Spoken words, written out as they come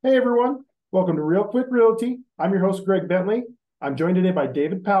Hey everyone, welcome to Real Quick Realty. I'm your host, Greg Bentley. I'm joined today by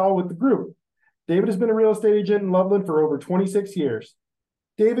David Powell with the group. David has been a real estate agent in Loveland for over 26 years.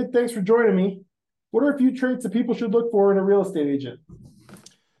 David, thanks for joining me. What are a few traits that people should look for in a real estate agent?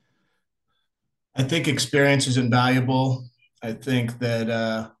 I think experience is invaluable. I think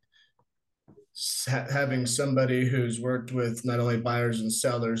that having somebody who's worked with not only buyers and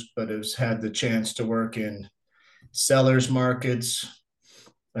sellers, but has had the chance to work in sellers markets,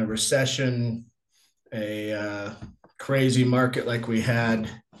 a recession, a crazy market like we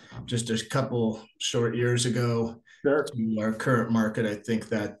had just a couple short years ago Sure. to our current market. I think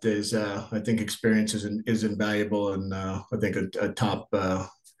that is, I think experience is invaluable, and I think a top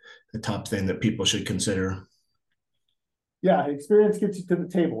thing that people should consider. Yeah, experience gets you to the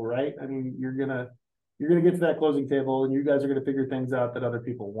table, right? I mean, you're gonna get to that closing table and you guys are gonna figure things out that other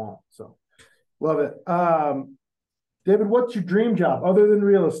people won't. So love it. David, what's your dream job other than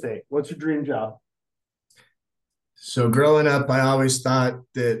real estate? What's your dream job? So growing up, I always thought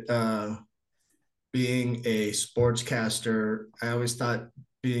that being a sportscaster, I always thought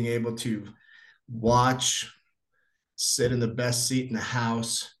being able to watch, sit in the best seat in the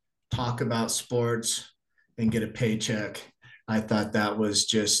house, talk about sports, and get a paycheck. I thought that was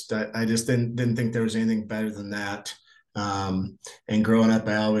just, I just didn't think there was anything better than that. And growing up,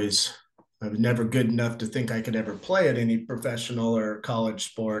 I was never good enough to think I could ever play at any professional or college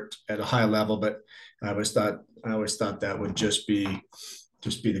sport at a high level, but I always thought that would just be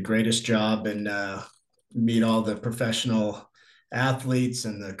the greatest job, and meet all the professional athletes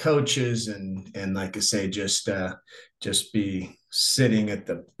and the coaches, and like I say, just be sitting at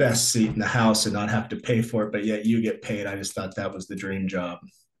the best seat in the house and not have to pay for it, but yet you get paid. I just thought that was the dream job.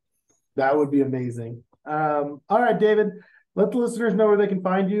 That would be amazing. All right, David, let the listeners know where they can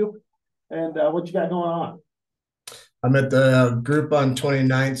find you and what you got going on. I'm at the group on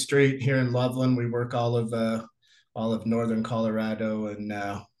 29th Street here in Loveland. We work all of northern Colorado, and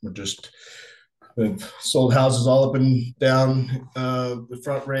we've sold houses all up and down the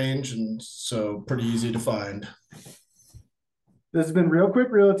Front Range, and so pretty easy to find. This has been Real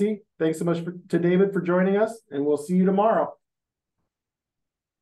Quick Realty. Thanks so much to David for joining us, and we'll see you tomorrow.